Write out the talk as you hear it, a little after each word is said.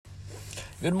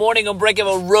Good morning,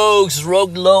 Unbreakable Rogues.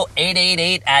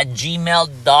 RogueLow888 at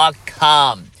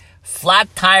gmail.com.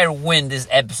 Flat tire win this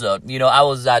episode. I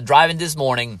was driving this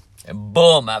morning and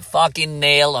boom, a fucking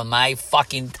nail on my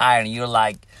fucking tire. And you're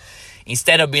like,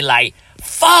 instead of being like,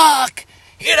 fuck,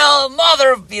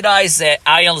 mother,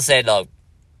 I only said, oh,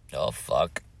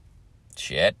 fuck,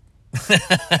 shit.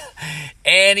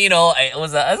 And it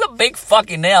was a big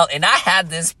fucking nail, and I had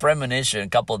this premonition a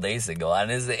couple of days ago,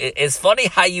 and it's funny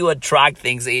how you attract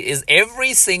things. It is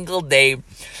every single day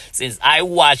since I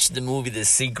watched the movie The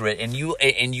Secret, and you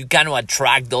kind of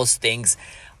attract those things,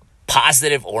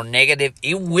 positive or negative.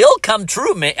 It will come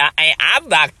true, man. I'm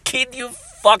not kidding you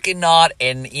fucking not.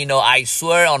 And I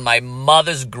swear on my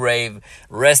mother's grave,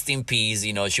 rest in peace.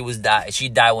 She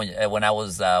died when I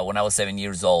was 7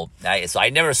 years old. So I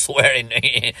never swear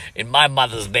in my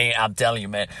mother's name. I'm telling you,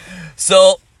 man.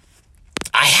 So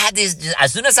I had this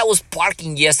as soon as I was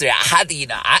parking yesterday. I had it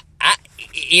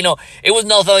was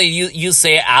nothing you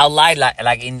say out loud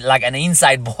like an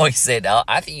inside voice said, oh,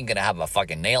 I think you're gonna have a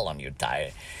fucking nail on your tire.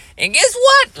 And guess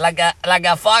what? Like a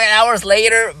fucking hours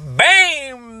later,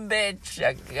 bam, bitch!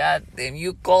 Goddamn,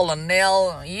 you call a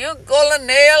nail?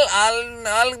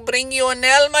 I'll bring you a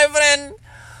nail, my friend.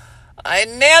 I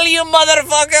nail you,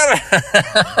 motherfucker.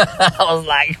 I was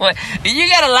like, what? You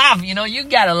gotta laugh, you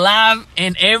gotta laugh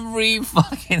in every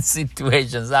fucking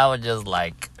situation. So I was just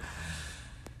like,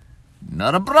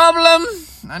 not a problem.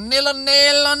 A nail on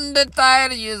the tire.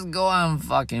 Just go and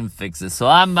fucking fix it. So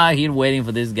I'm out here waiting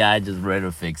for this guy just ready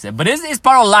to fix it. But it's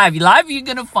part of life. Life, you're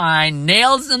gonna find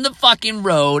nails in the fucking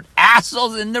road,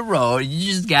 assholes in the road.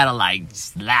 You just gotta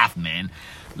just laugh, man.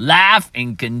 Laugh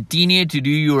and continue to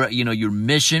do your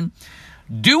mission.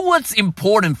 Do what's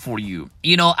important for you.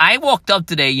 I woke up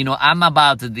today, I'm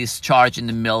about to discharge in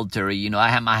the military.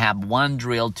 I have one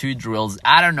drill, two drills.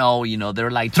 I don't know, they're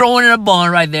like throwing in a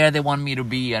bun right there. They want me to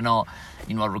be, a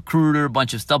recruiter, a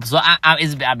bunch of stuff. So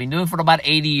I've been doing it for about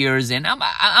 80 years, and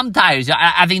I'm tired. So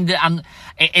I think that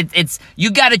it's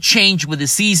you got to change with the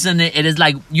season. It is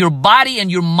like your body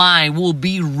and your mind will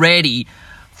be ready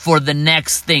for the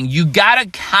next thing. You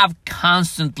got to have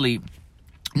constantly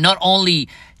not only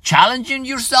challenging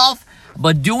yourself,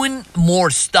 but doing more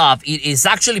stuff. It is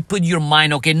actually put your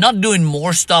mind, okay, not doing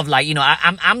more stuff like,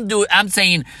 I'm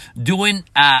saying doing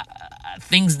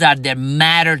things that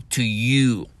matter to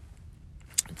you.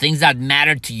 Things that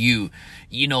matter to you.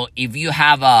 If you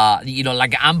have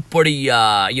I'm pretty,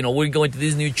 we're going to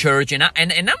this new church, and I'm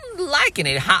liking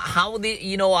it. How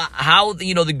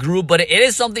the group, but it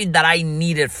is something that I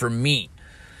needed for me.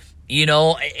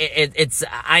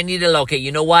 I needed, okay,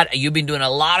 you know what? You've been doing a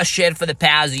lot of shit for the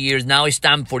past years. Now it's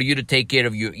time for you to take care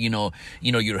of your,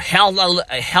 your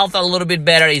health a little bit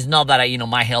better. It's not that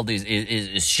my health is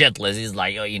shitless. It's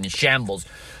like in shambles.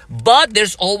 But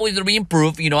there's always to be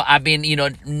improved. I've been,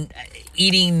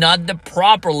 eating not the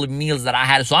proper meals that I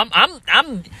had. So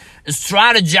I'm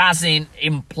strategizing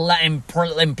in planning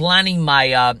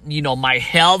my, my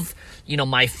health,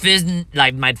 my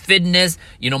fitness,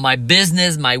 my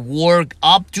business, my work,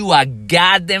 up to a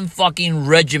goddamn fucking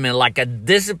regimen, like a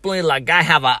discipline, like I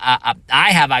have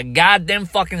a goddamn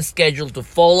fucking schedule to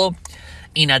follow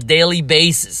in a daily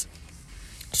basis.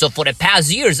 So for the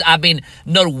past years, I've been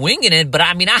not winging it, but I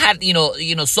had,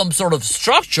 some sort of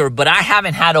structure, but I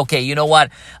haven't had, okay, you know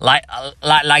what,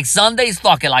 like Sundays,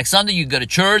 fuck it, like Sunday you go to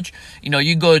church,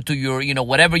 you go to your,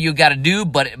 whatever you gotta do,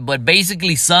 but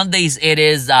basically Sundays it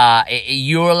is,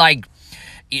 you're like,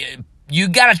 you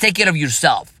gotta take care of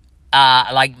yourself.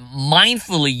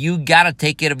 Mindfully, you gotta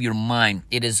take care of your mind.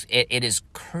 It is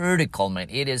critical, man.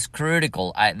 It is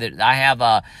critical. I have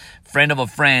a friend of a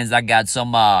friend that got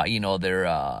some,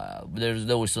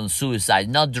 there was some suicide,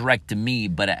 not direct to me,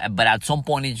 but at some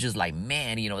point it's just like,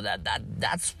 man,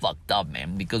 that's fucked up,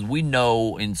 man. Because we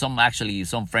know, some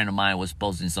friend of mine was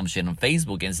posting some shit on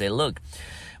Facebook and say, look,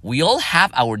 we all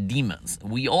have our demons.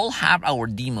 We all have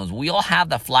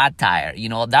the flat tire.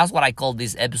 That's what I call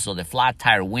this episode, the flat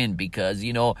tire win, because,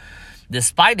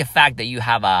 despite the fact that you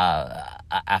have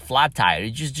a flat tire,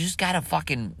 you just gotta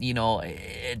fucking,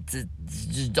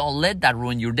 just don't let that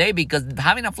ruin your day, because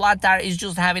having a flat tire is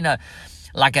just having a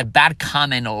bad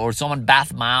comment or someone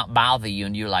mouth you,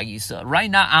 and you're like,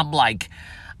 right now I'm like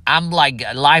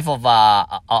life of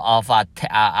a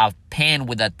pen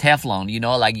with a Teflon,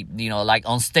 like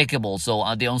unstickable. So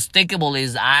the unstickable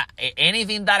is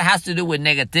anything that has to do with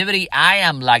negativity. I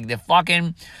am like the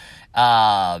fucking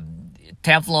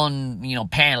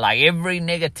Teflon, pan. Like every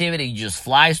negativity just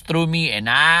flies through me, and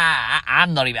I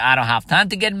don't have time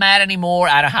to get mad anymore.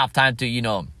 I don't have time to,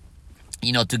 to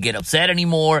get upset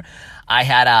anymore. I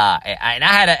had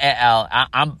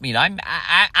I'm, you know,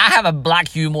 I have a black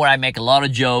humor. I make a lot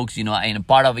of jokes, you know, and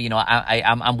part of, you know,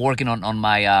 I'm working on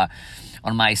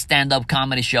my stand-up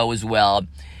comedy show as well.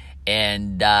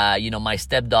 And, you know, my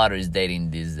stepdaughter is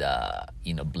dating this,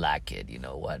 you know, black kid, you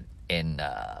know what? And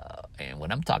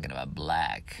when I'm talking about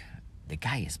black, the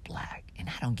guy is black, and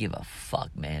I don't give a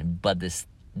fuck, man. But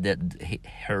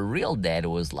her real dad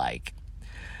was like,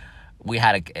 we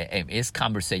had this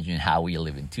conversation how we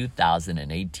live in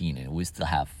 2018 and we still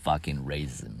have fucking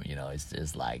racism. You know, it's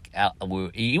just like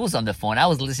he was on the phone. I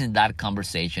was listening to that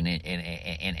conversation,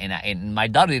 and my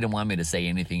daughter didn't want me to say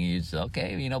anything. He said,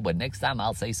 okay, you know, but next time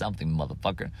I'll say something,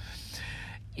 motherfucker.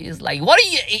 He's like, what are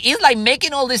you? He's like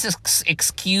making all these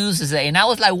excuses, and I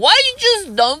was like, why you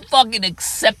just don't fucking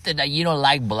accept it that you don't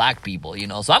like black people? You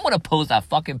know, so I'm gonna post that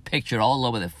fucking picture all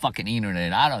over the fucking internet.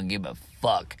 And I don't give a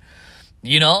fuck,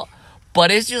 you know. But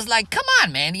it's just like, come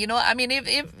on, man. You know, I mean,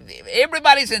 if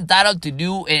everybody's entitled to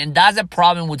do, and that's a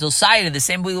problem with society. The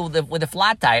same way with the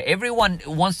flat tire. Everyone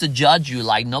wants to judge you,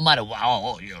 like, no matter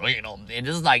what, you know, it's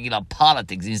just like, you know,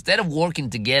 politics. Instead of working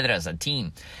together as a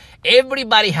team,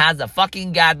 everybody has a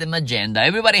fucking goddamn agenda.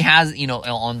 Everybody has, you know,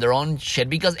 on their own shit,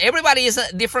 because everybody is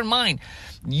a different mind.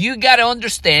 You gotta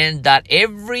understand that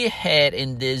every head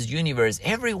in this universe,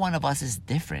 every one of us is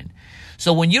different.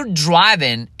 So when you're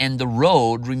driving in the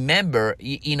road, remember,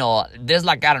 you know, there's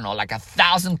like, I don't know, like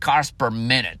 1,000 cars per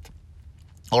minute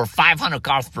or 500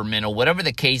 cars per minute, or whatever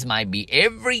the case might be.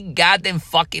 Every goddamn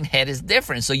fucking head is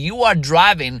different. So you are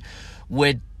driving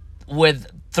with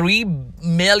 3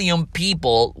 million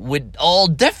people with all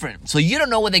different. So you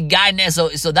don't know what the guy needs.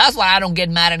 So that's why I don't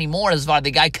get mad anymore as far as the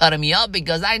guy cutting me up,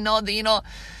 because I know that, you know,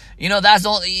 that's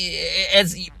all,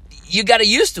 you got to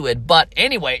used to it. But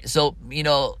anyway, so, you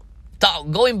know,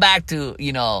 going back to,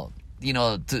 to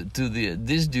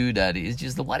this dude that is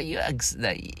just, what are you,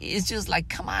 it's just like,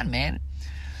 come on, man.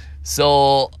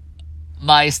 So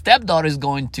my stepdaughter is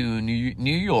going to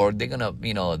New York. They're gonna,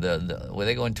 you know,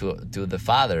 they're going to the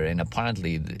father, and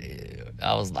apparently,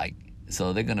 I was like,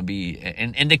 so they're gonna be,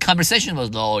 and the conversation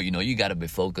was, oh, you know, you gotta be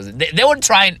focused. They were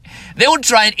trying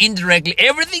indirectly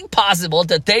everything possible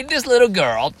to take this little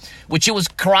girl, which she was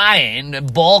crying,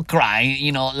 ball crying,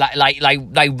 you know, like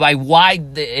why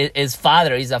his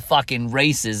father is a fucking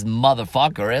racist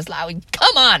motherfucker. It's like,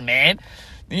 come on, man,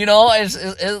 you know, it's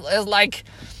like,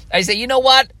 I say, you know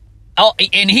what? Oh,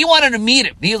 and he wanted to meet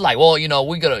him. He was like, well, you know,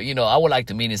 we gotta, you know, I would like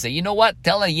to meet him. And say, you know what?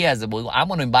 Tell her yes. Well, I'm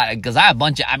gonna invite, because I have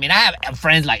I have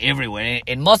friends like everywhere,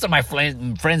 and most of my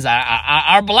friends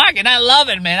are black, and I love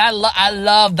it, man. I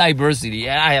love diversity.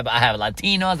 I have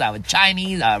Latinos, I have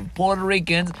Chinese, I have Puerto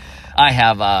Ricans, I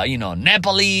have, you know,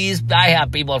 Nepalese. I have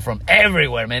people from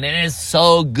everywhere, man. And it's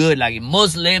so good. Like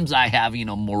Muslims, I have, you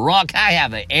know, Morocco. I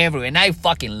have it everywhere, and I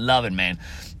fucking love it, man.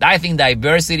 I think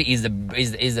diversity is the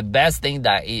best thing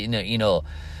that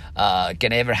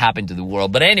can ever happen to the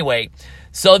world. But anyway,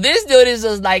 so this dude is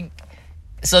just like,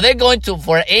 so they're going to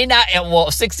for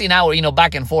 16 hours, you know,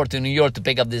 back and forth to New York to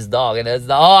pick up this dog, and it's,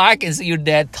 oh, I can see your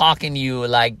dad talking to you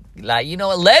like you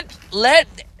know, let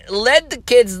the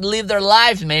kids live their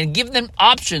lives, man. Give them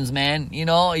options, man. You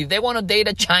know, if they want to date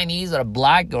a Chinese or a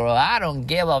black girl, I don't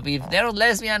give up. If they're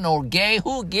lesbian or gay,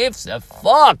 who gives a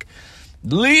fuck?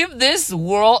 Leave this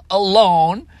world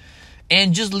alone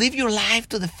and just live your life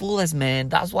to the fullest, man.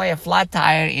 That's why a flat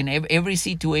tire in every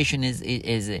situation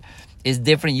is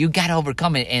different. You gotta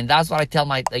overcome it, and that's what I tell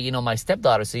my my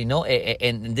stepdaughter. So, you know,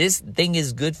 and this thing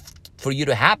is good for you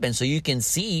to happen, so you can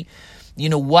see, you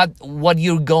know, what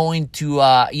you're going to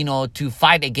to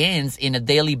fight against in a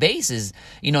daily basis.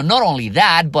 You know, not only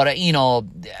that, but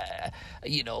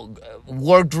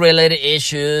work related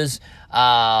issues.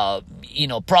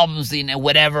 Problems in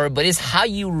whatever, but it's how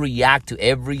you react to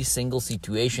every single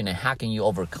situation and how can you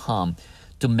overcome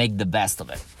to make the best of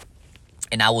it.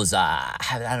 And I was, I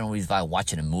don't know if I was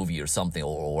watching a movie or something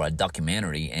or a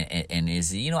documentary, and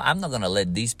is, you know, I'm not going to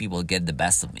let these people get the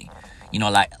best of me. You know,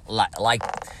 like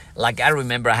I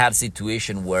remember I had a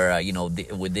situation where,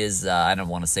 with this, I don't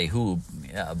want to say who,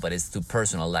 but it's too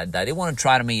personal, like that they want to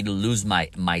try to me to lose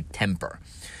my temper.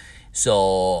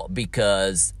 So,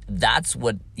 because that's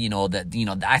what,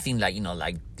 I think like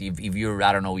if you're,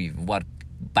 I don't know what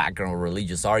background or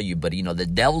religious are you, but, the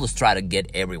devil is trying to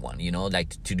get everyone,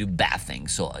 like to do bad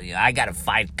things. So, I got to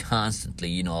fight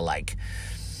constantly, like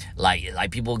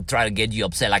people try to get you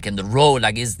upset, like in the road,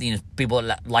 like it's, people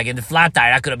like in the flat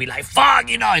tire, I could be like,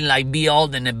 fuck, and like be all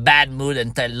in a bad mood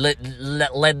and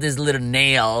let this little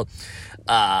nail,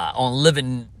 on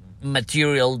living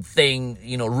material thing,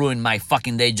 ruin my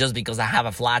fucking day just because I have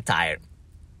a flat tire.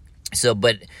 So,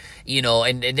 but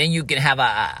and then you can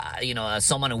have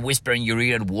someone whisper in your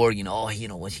ear at work,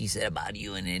 what he said about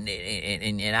you,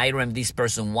 and I remember this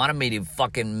person wanted me to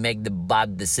fucking make the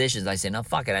bad decisions. I said, no,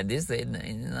 fuck it,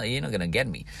 you're not gonna get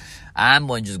me. I'm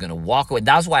just gonna walk away.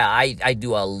 That's why I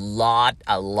do a lot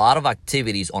of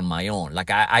activities on my own. Like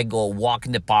I go walk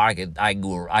in the park, I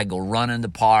go run in the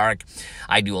park,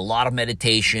 I do a lot of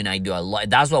meditation, I do a lot.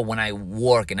 That's why when I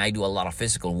work and I do a lot of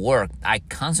physical work, I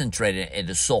concentrate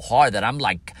it so hard that I'm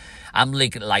like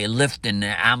lifting,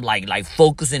 I'm like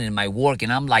focusing in my work,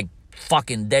 and I'm like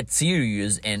fucking dead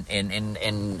serious, and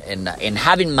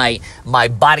having my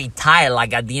body tired.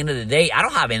 Like at the end of the day, I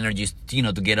don't have energy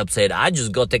to get upset. I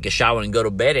just go take a shower and go to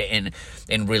bed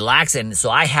and relax. And so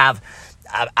I have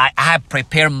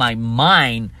prepared my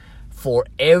mind for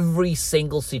every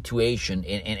single situation,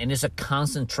 and it's a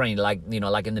constant training. Like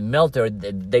in the military,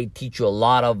 they teach you a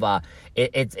lot of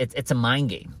it's a mind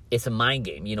game. It's a mind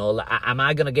game. Am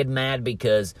I gonna get mad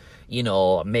because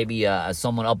maybe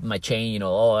someone up my chain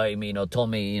told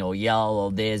me yell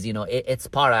all this? It's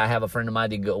part of, I have a friend of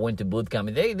mine that went to boot camp,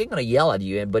 and they're gonna yell at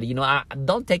you, but I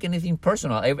don't take anything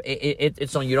personal.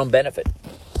 It's on your own benefit.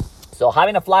 So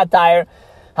having a flat tire,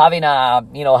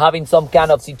 having some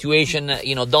kind of situation,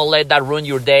 don't let that ruin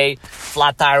your day.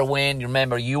 Flat tire win.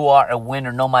 Remember, you are a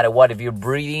winner no matter what. If you're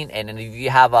breathing, and if you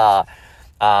have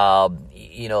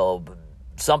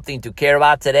something to care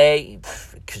about today,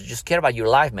 just care about your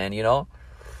life, man.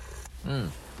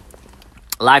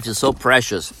 Life is so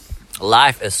precious.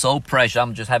 Life is so precious.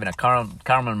 I'm just having a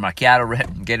caramel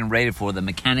macchiato, getting ready for the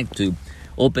mechanic to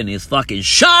open his fucking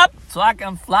shop so I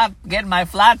can get my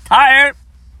flat tire.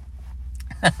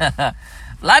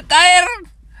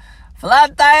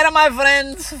 Flat tire, my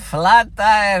friends. Flat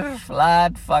tire.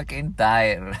 Flat fucking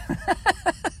tire.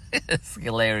 It's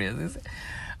hilarious.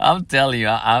 I'm telling you,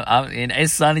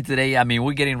 it's sunny today. I mean,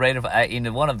 we're getting ready for,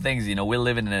 one of the things, we're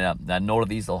living in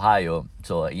Northeast Ohio.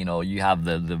 So, you have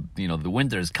the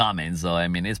winter is coming. So, I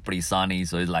mean, it's pretty sunny.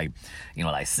 So it's like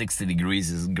 60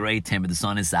 degrees. It's great temperature. The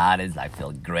sun is out. It's like,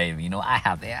 feel great. I don't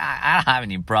have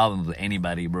any problems with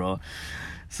anybody, bro.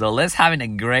 So let's having a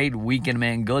great weekend,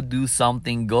 man. Go do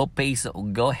something. Go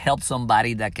help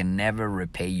somebody that can never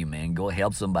repay you, man. Go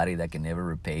help somebody that can never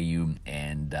repay you,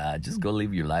 and just go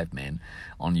live your life, man,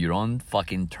 on your own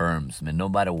fucking terms, man. No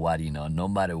matter what, no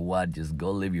matter what, just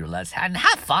go live your life and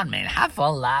have fun, man. Have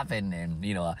fun laughing, and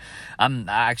I'm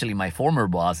actually, my former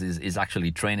boss is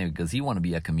actually training because he want to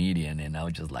be a comedian, and I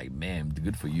was just like, man,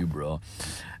 good for you, bro.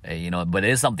 But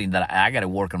it's something that I gotta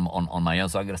work on my own.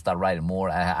 So I gotta start writing more.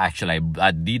 I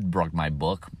did broke my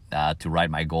book to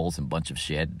write my goals and a bunch of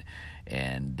shit,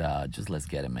 and just let's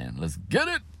get it, man. Let's get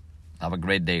it. Have a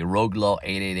great day.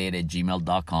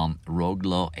 RogueLaw888@gmail.com.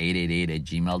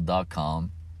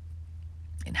 RogueLaw888@gmail.com.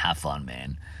 And have fun,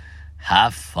 man.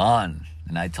 Have fun.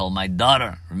 And I told my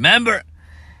daughter, remember,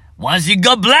 once you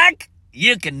go black,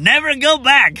 you can never go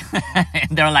back.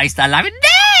 And they're like, start laughing.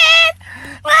 Dad!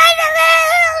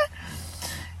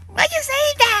 Why you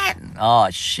say that? Oh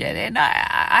shit! And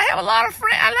I have a lot of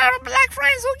black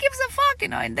friends who gives a fuck,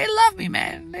 and they love me,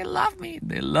 man. They love me,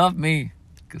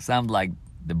 because I'm like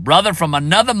the brother from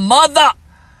another mother.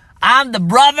 I'm the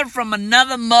brother from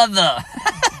another mother.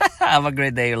 Have a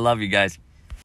great day. I love you guys.